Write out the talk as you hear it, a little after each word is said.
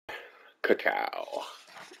Cacao.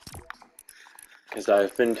 Because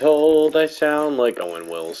I've been told I sound like Owen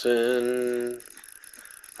Wilson.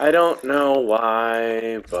 I don't know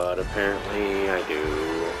why, but apparently I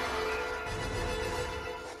do.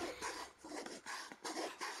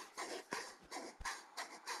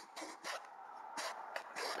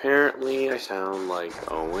 Apparently I sound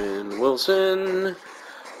like Owen Wilson.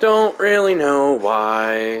 Don't really know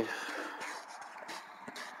why.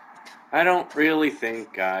 I don't really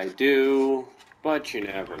think I do, but you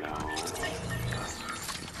never know.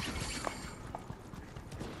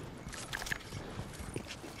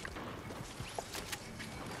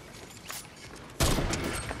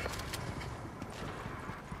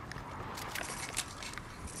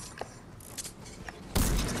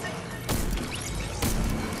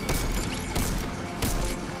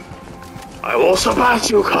 I will surpass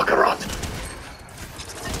you, Kakarot!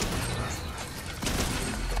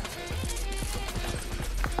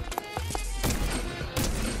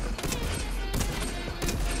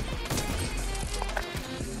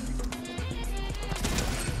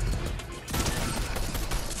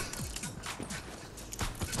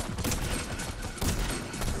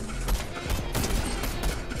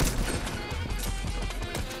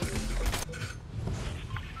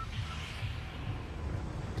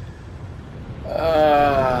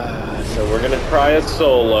 So we're gonna try it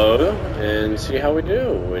solo and see how we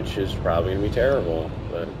do, which is probably gonna be terrible,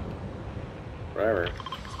 but whatever.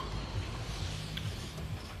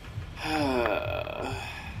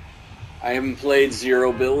 I haven't played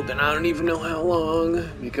Zero Build and I don't even know how long,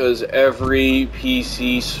 because every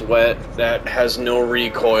PC sweat that has no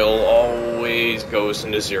recoil always goes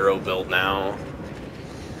into Zero Build now.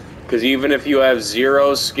 Because even if you have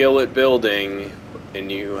zero skill at building and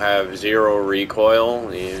you have zero recoil,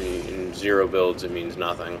 in Zero Builds it means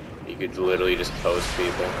nothing. You could literally just toast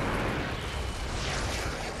people.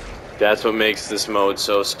 That's what makes this mode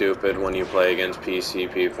so stupid when you play against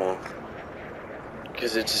PC people.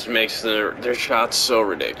 Because it just makes their shots so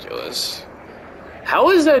ridiculous.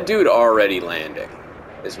 How is that dude already landing,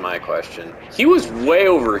 is my question. He was way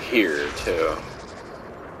over here, too.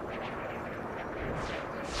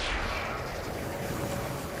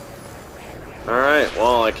 Alright,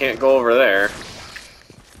 well, I can't go over there.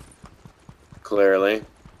 Clearly.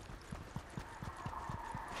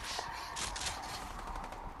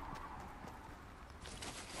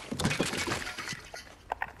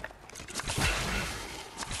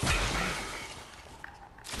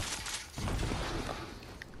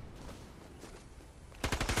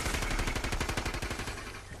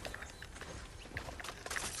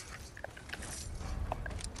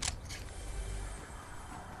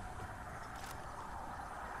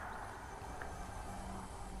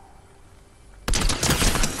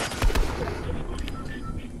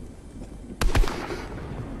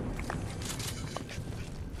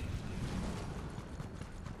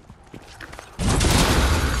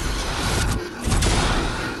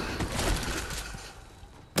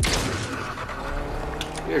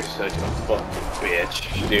 You're such a fucking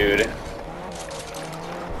bitch, dude.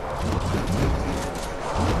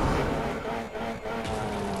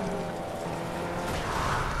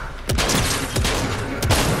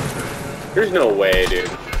 There's no way, dude.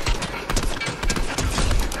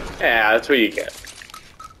 Yeah, that's what you get.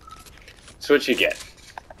 That's what you get.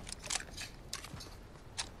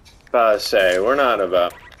 About to say, we're not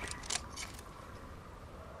about...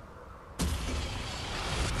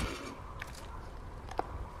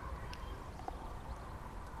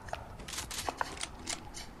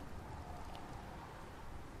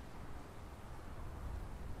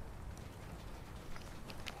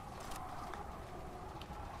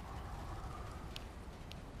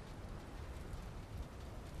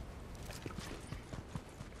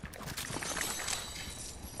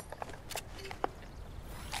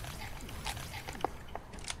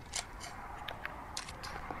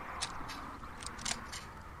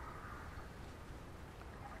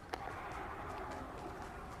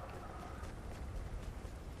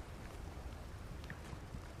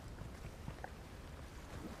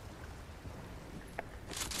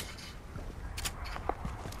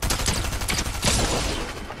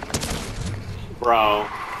 Bro,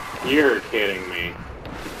 you're kidding me.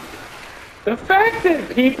 The fact that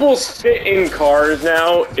people sit in cars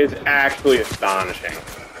now is actually astonishing.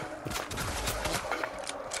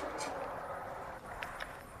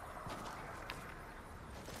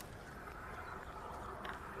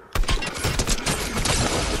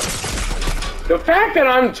 The fact that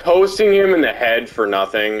I'm toasting him in the head for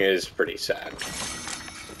nothing is pretty sad.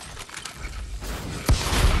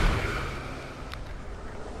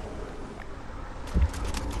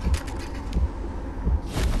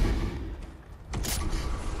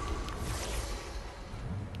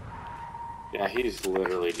 Yeah, he's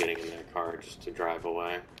literally getting in that car just to drive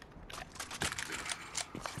away.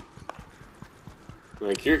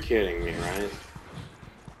 Like, you're kidding me, right?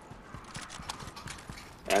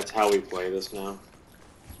 That's how we play this now?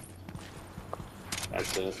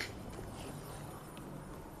 That's it?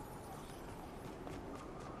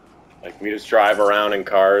 Like, we just drive around in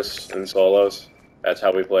cars and solos? That's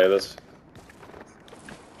how we play this?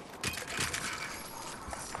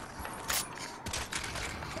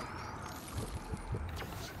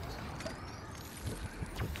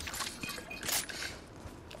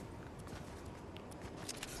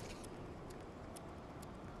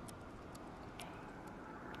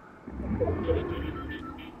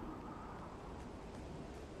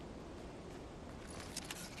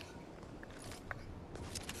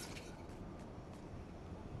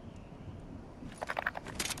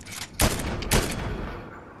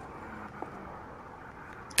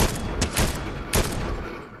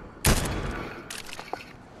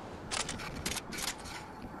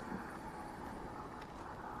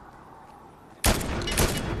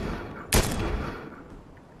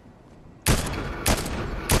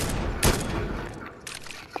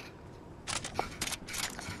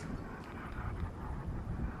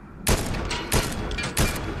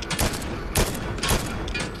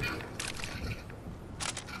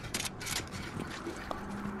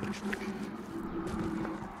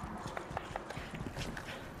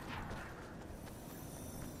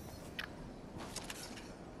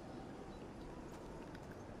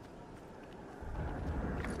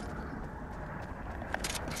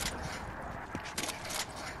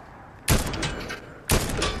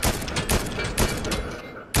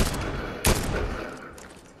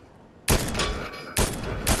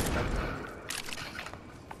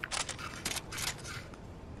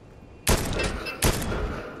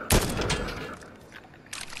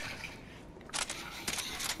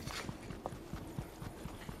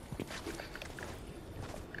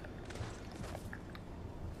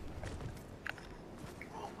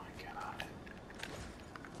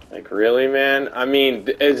 Like, really, man? I mean,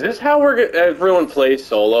 is this how everyone plays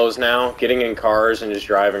solos now? Getting in cars and just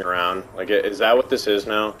driving around? Like, is that what this is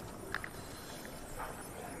now?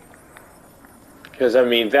 Because, I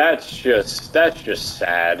mean, that's just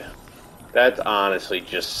sad. That's honestly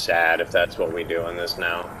just sad if that's what we do in this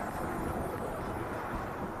now.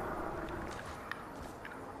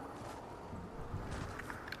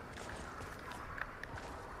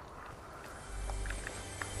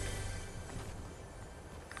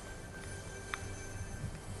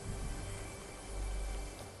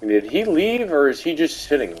 Did he leave, or is he just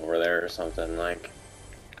sitting over there or something? Like...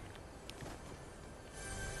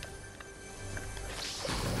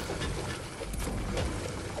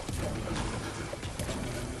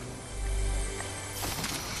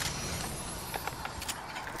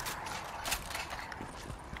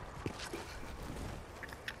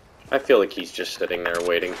 I feel like he's just sitting there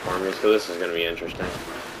waiting for me, so this is going to be interesting.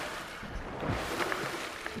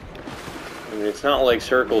 I mean, it's not like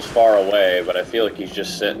Circle's far away, but I feel like he's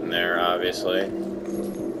just sitting there, obviously.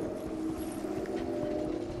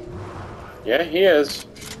 Yeah, he is.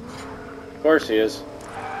 Of course he is.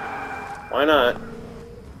 Why not?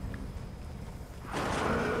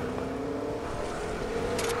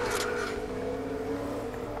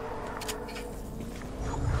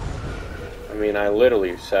 I mean, I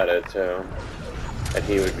literally said it, too. That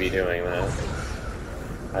he would be doing that.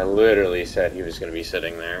 I literally said he was going to be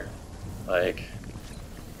sitting there. Like...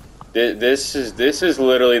 This is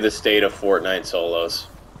literally the state of Fortnite solos.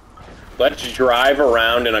 Let's drive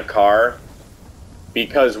around in a car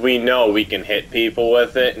because we know we can hit people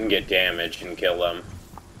with it and get damage and kill them.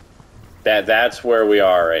 That's where we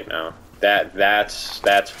are right now. That's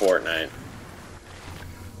Fortnite.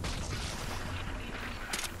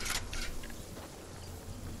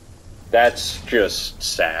 That's just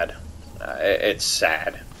sad. It's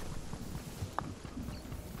sad.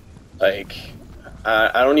 Like,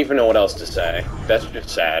 I don't even know what else to say. That's just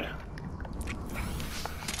sad.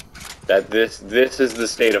 That this is the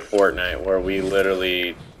state of Fortnite, where we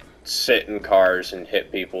literally sit in cars and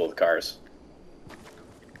hit people with cars.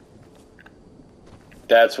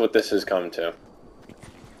 That's what this has come to.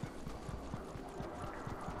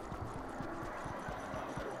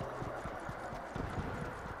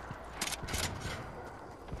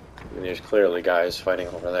 And there's clearly guys fighting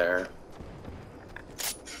over there.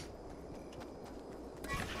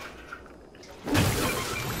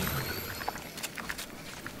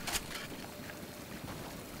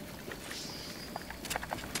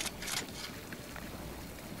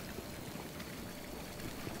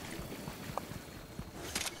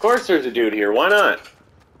 Of course there's a dude here, why not?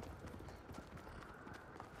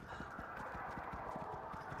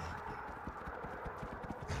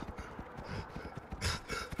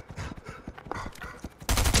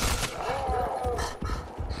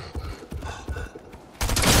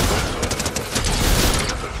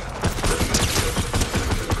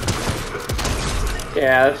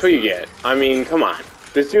 Yeah, that's what you get. I mean, come on.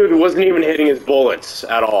 This dude wasn't even hitting his bullets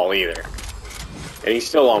at all, either. And he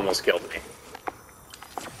still almost killed me.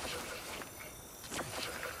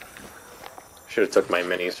 Should have took my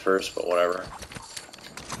minis first, but whatever.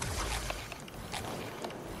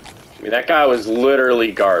 I mean, that guy was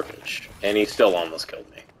literally garbage, and he still almost killed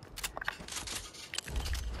me.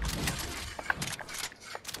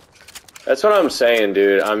 That's what I'm saying,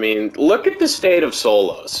 dude. I mean, look at the state of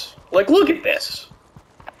solos. Like, look at this.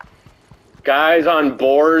 Guys on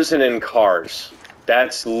boars and in cars.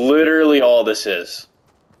 That's literally all this is.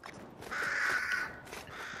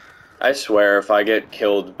 I swear, if I get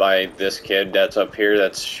killed by this kid that's up here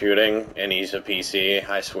that's shooting, and he's a PC,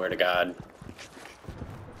 I swear to God.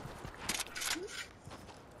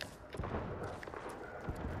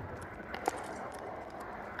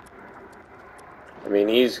 I mean,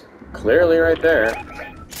 he's clearly right there.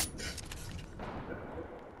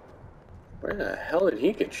 Where the hell did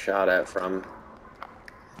he get shot at from?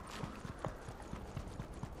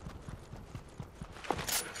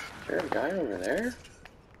 Is there a guy over there?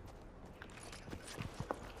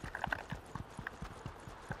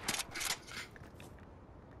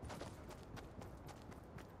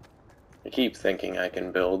 I keep thinking I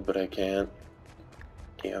can build, but I can't.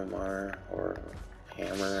 DMR or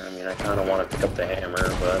hammer. I mean, I kind of want to pick up the hammer,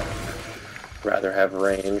 but I'd rather have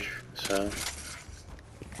range, so.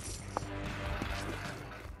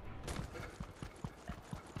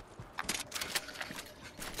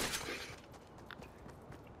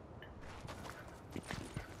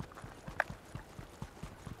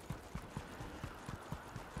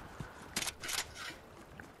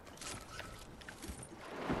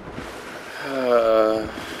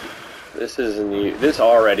 This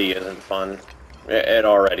already isn't fun. It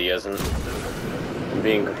already isn't. I'm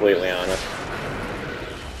being completely honest.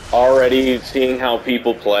 Already seeing how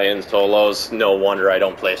people play in solos, no wonder I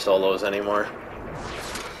don't play solos anymore.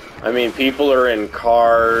 I mean, people are in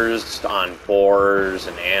cars, on boars,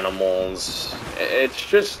 and animals. It's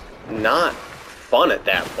just not fun at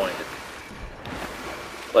that point.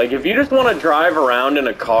 Like, if you just want to drive around in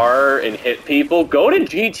a car and hit people, go to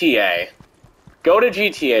GTA. Go to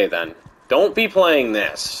GTA then. Don't be playing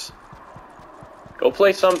this. Go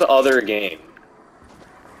play some other game.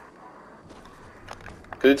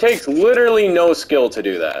 Because it takes literally no skill to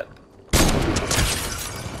do that.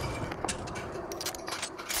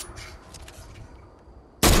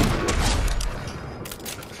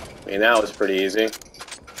 I mean, that was pretty easy.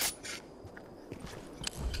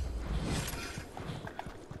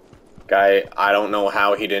 Guy, I don't know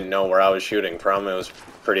how he didn't know where I was shooting from. It was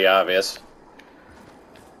pretty obvious.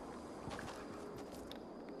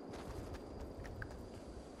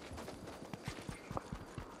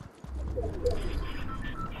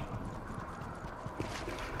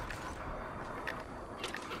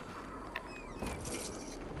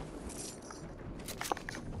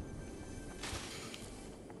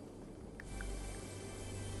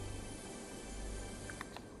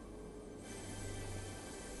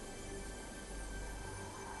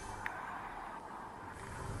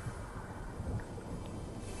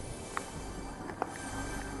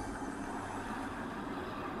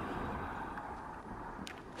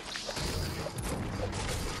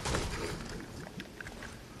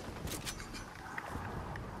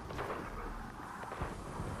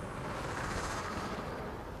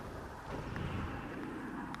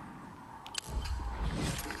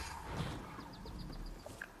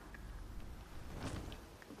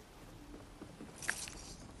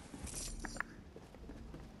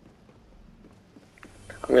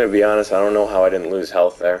 I'm gonna be honest, I don't know how I didn't lose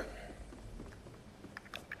health there.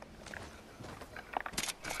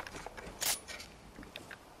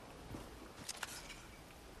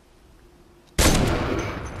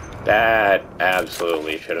 That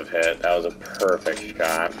absolutely should have hit. That was a perfect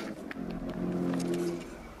shot.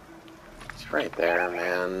 It's right there,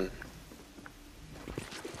 man.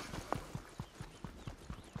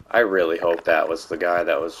 I really hope that was the guy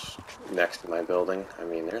that was next to my building. I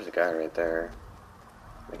mean, there's a guy right there.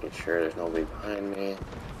 Making sure there's nobody behind me.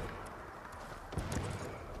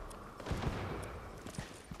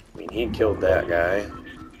 I mean, he killed that guy.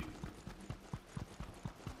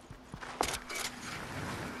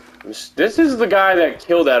 This is the guy that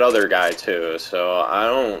killed that other guy too, so I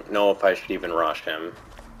don't know if I should even rush him.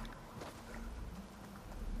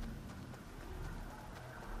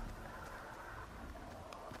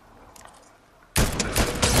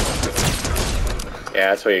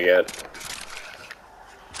 Yeah, that's what you get.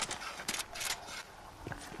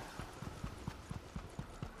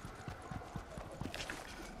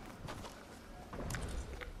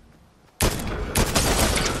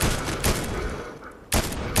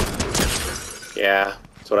 Yeah,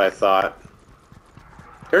 that's what I thought.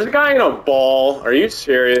 There's a guy in a ball. Are you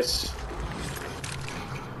serious?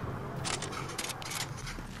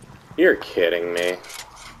 You're kidding me.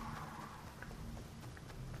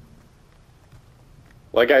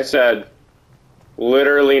 Like I said,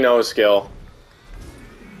 literally no skill.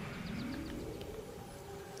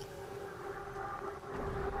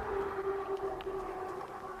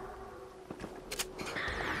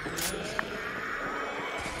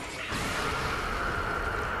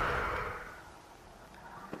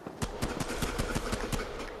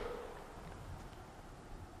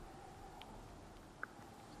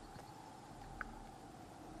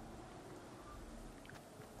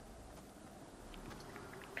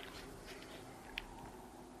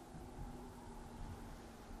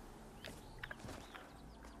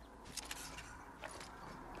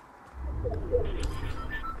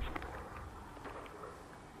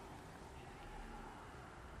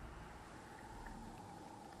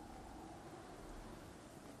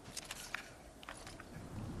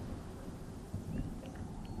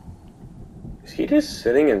 Is he just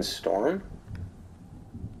sitting in storm?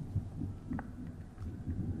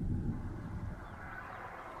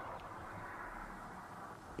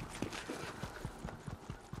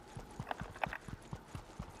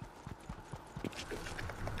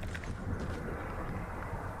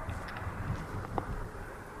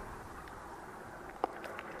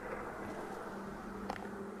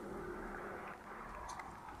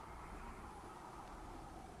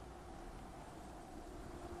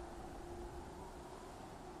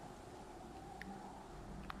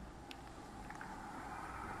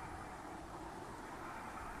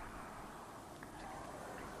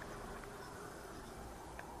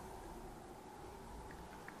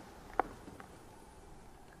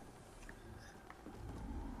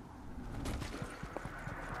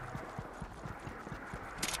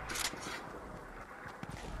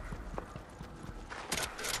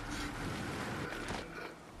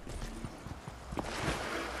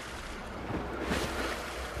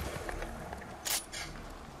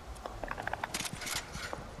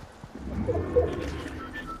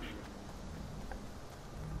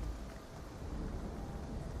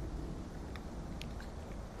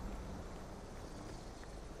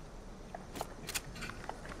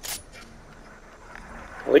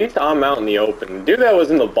 At least I'm out in the open. Dude that was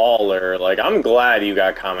in the baller, like, I'm glad you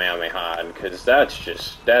got Kamehameha, because that's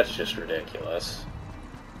just ridiculous.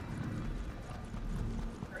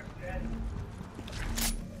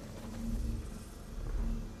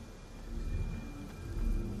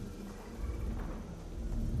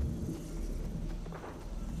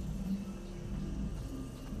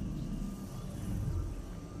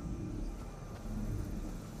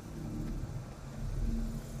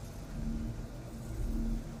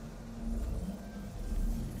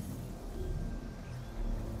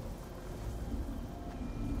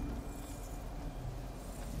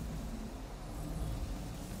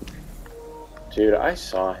 Dude, I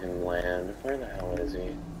saw him land. Where the hell is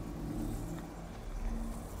he?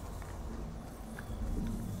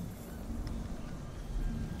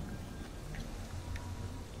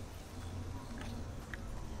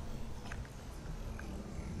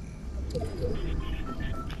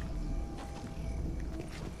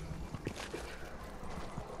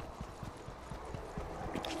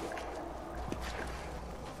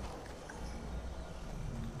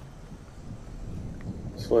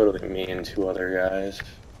 It's literally me and two other guys.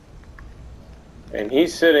 And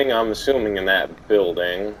he's sitting, I'm assuming, in that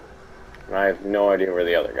building. And I have no idea where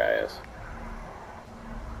the other guy is.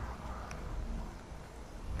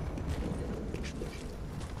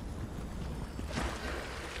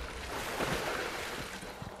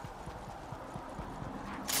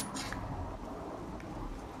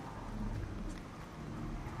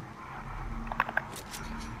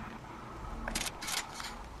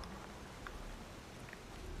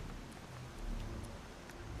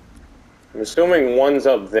 I'm assuming one's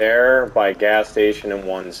up there by gas station and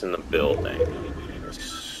one's in the building. I'm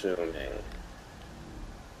assuming.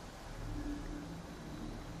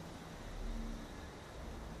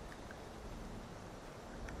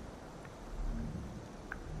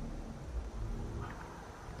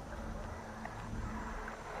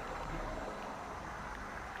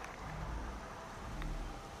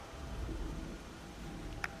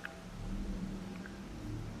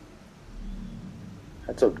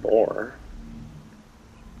 That's a boar.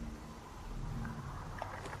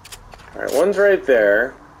 Alright, one's right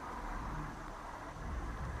there.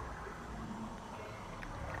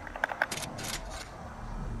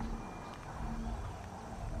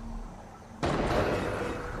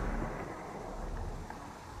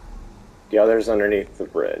 The other's underneath the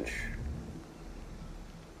bridge.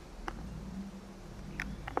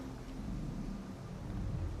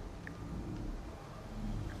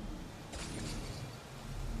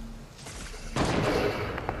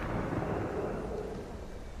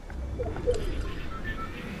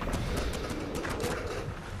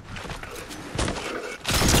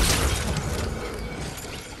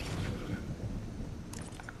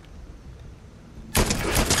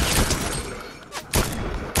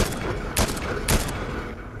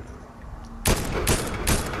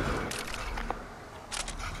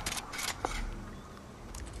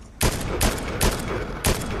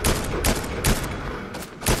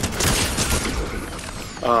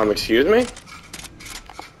 Excuse me?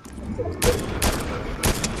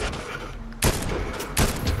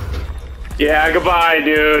 Yeah, goodbye,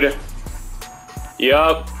 dude.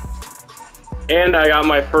 Yup. And I got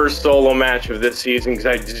my first solo match of this season because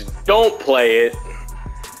I just don't play it.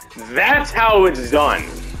 That's how it's done.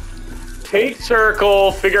 Take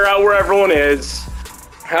circle, figure out where everyone is,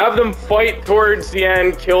 have them fight towards the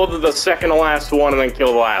end, kill the second to last one, and then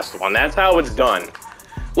kill the last one. That's how it's done.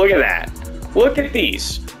 Look at that. Look at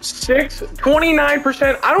these.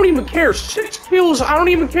 29%. I don't even care. 6 kills. I don't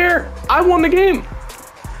even care. I won the game.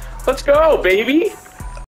 Let's go, baby.